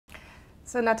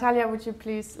So Natalia, would you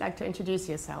please like to introduce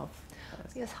yourself?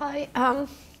 Yes, hi.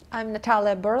 I'm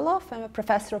Natalia Berloff. I'm a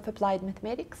professor of applied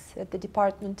mathematics at the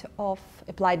Department of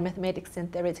Applied Mathematics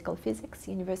and Theoretical Physics,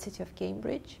 University of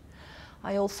Cambridge.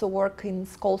 I also work in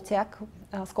Skoltech,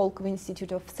 Skolkovo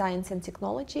Institute of Science and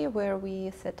Technology, where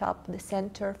we set up the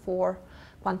Center for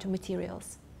Quantum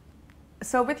Materials.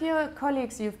 So with your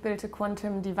colleagues, you've built a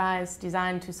quantum device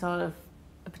designed to solve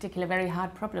a particular very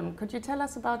hard problem. Could you tell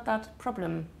us about that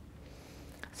problem?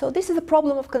 So this is a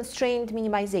problem of constrained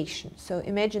minimization. So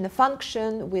imagine a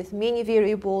function with many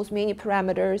variables, many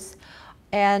parameters,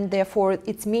 and therefore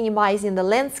it's minimizing the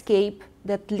landscape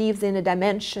that lives in a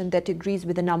dimension that agrees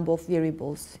with the number of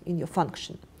variables in your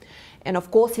function. And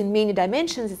of course, in many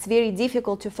dimensions, it's very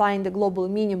difficult to find the global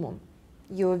minimum.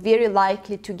 You're very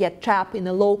likely to get trapped in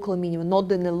a local minimum, not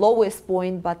in the lowest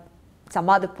point, but some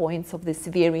other points of this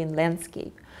varying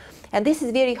landscape. And this is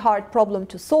a very hard problem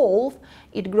to solve.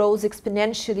 It grows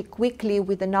exponentially quickly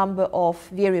with the number of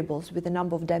variables, with the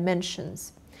number of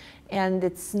dimensions. And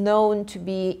it's known to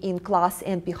be in class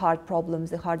NP-hard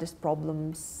problems, the hardest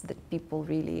problems that people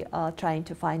really are trying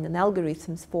to find an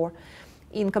algorithms for.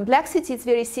 In complexity, it's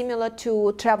very similar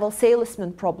to travel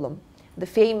salesman problem, the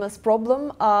famous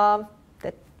problem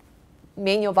that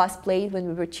many of us played when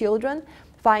we were children,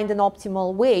 find an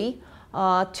optimal way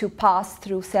to pass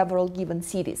through several given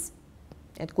cities.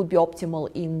 It could be optimal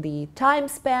in the time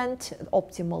spent,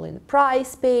 optimal in the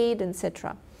price paid,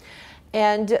 etc.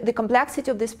 And the complexity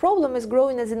of this problem is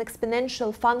growing as an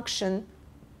exponential function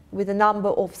with the number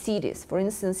of cities. For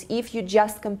instance, if you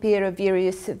just compare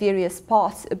various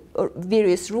paths,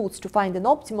 various routes to find an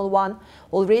optimal one,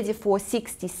 already for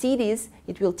 60 cities,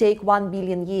 it will take 1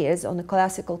 billion years on a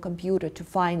classical computer to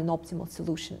find an optimal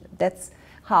solution. That's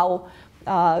how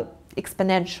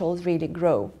exponentials really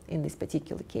grow in this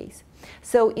particular case.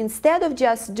 So instead of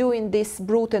just doing this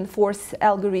brute and force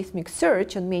algorithmic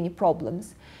search on many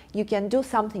problems, you can do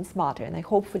something smarter, and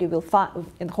hopefully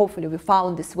we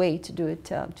found this way to do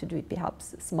it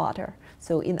perhaps smarter.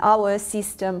 So in our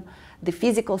system, the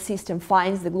physical system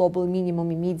finds the global minimum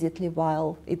immediately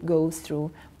while it goes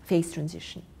through phase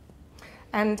transition.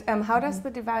 And how does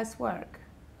the device work?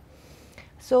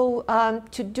 So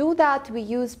to do that, we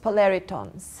use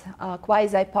polaritons,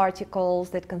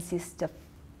 quasi-particles that consist of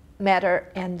matter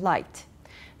and light.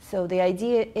 So the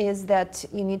idea is that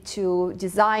you need to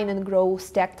design and grow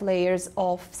stacked layers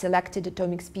of selected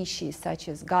atomic species such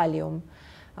as gallium,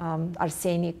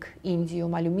 arsenic,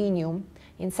 indium, aluminium,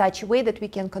 in such a way that we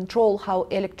can control how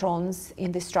electrons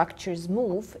in the structures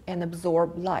move and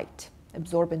absorb light,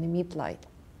 absorb and emit light.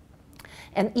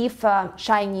 And if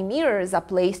shiny mirrors are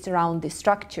placed around the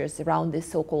structures, around the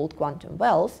so-called quantum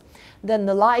wells, then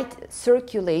the light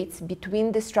circulates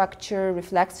between the structure,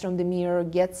 reflects from the mirror,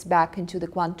 gets back into the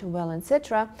quantum well,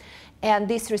 etc. And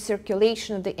this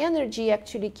recirculation of the energy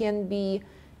actually can be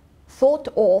thought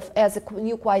of as a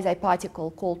new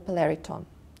quasi-particle called polariton.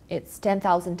 It's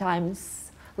 10,000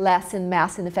 times less in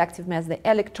mass and effective mass than the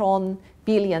electron,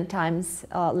 billion times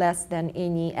less than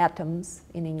any atoms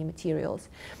in any materials.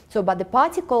 So, but the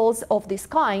particles of this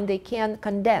kind, they can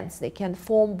condense, they can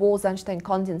form Bose-Einstein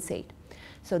condensate.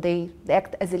 So they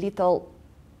act as a little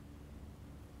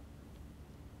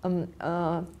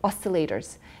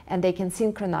oscillators, and they can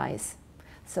synchronize.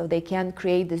 So they can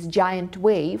create this giant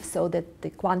wave so that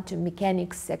the quantum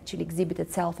mechanics actually exhibit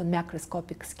itself on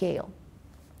macroscopic scale.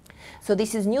 So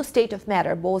this is new state of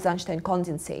matter, Bose-Einstein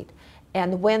condensate.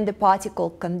 And when the particle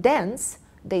condense,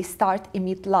 they start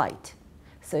emit light.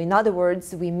 So in other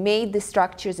words, we made the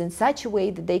structures in such a way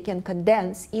that they can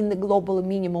condense in the global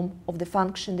minimum of the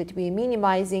function that we are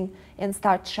minimizing and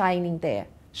start shining there,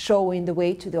 showing the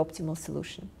way to the optimal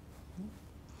solution.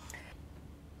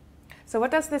 So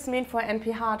what does this mean for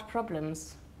NP-hard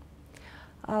problems?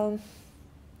 To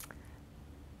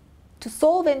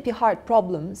solve NP-hard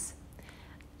problems,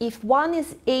 if one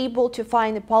is able to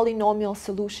find a polynomial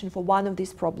solution for one of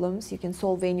these problems, you can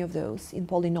solve any of those in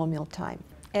polynomial time.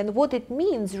 And what it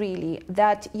means really,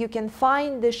 that you can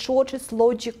find the shortest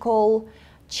logical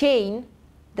chain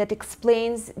that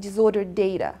explains disordered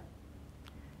data,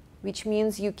 which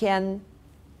means you can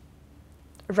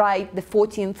write the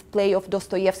 14th play of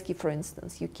Dostoevsky, for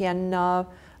instance. You can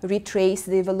retrace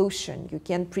the evolution. You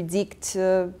can predict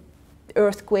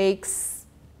earthquakes,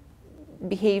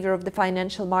 behavior of the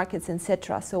financial markets,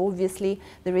 etc. So obviously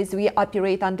we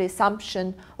operate under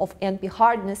assumption of NP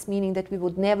hardness, meaning that we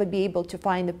would never be able to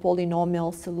find a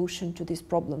polynomial solution to these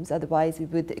problems. Otherwise we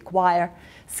would acquire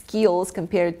skills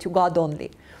compared to God only.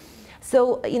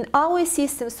 So in our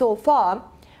system so far,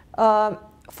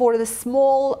 for the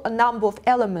small number of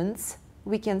elements,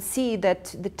 we can see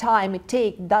that the time it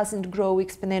takes doesn't grow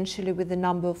exponentially with the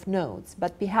number of nodes,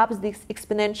 but perhaps this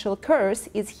exponential curve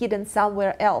is hidden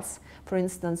somewhere else. For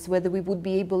instance, whether we would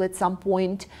be able at some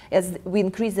point, as we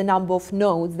increase the number of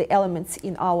nodes, the elements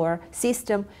in our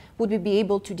system, would we be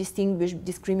able to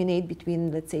discriminate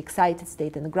between, let's say, excited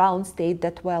state and ground state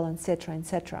that well, etc.,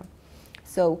 etc.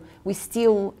 So we're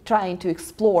still trying to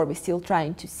explore, we're still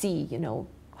trying to see, you know,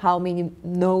 how many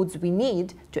nodes we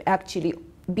need to actually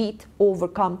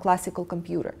overcome classical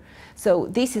computer. So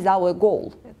this is our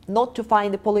goal, not to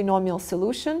find a polynomial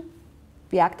solution.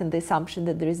 We act on the assumption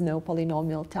that there is no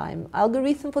polynomial time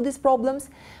algorithm for these problems,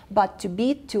 but to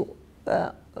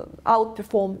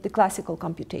outperform the classical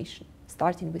computation,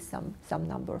 starting with some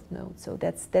number of nodes. So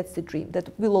that's the dream. That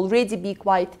will already be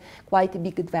quite a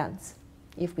big advance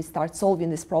if we start solving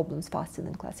these problems faster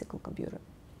than classical computer.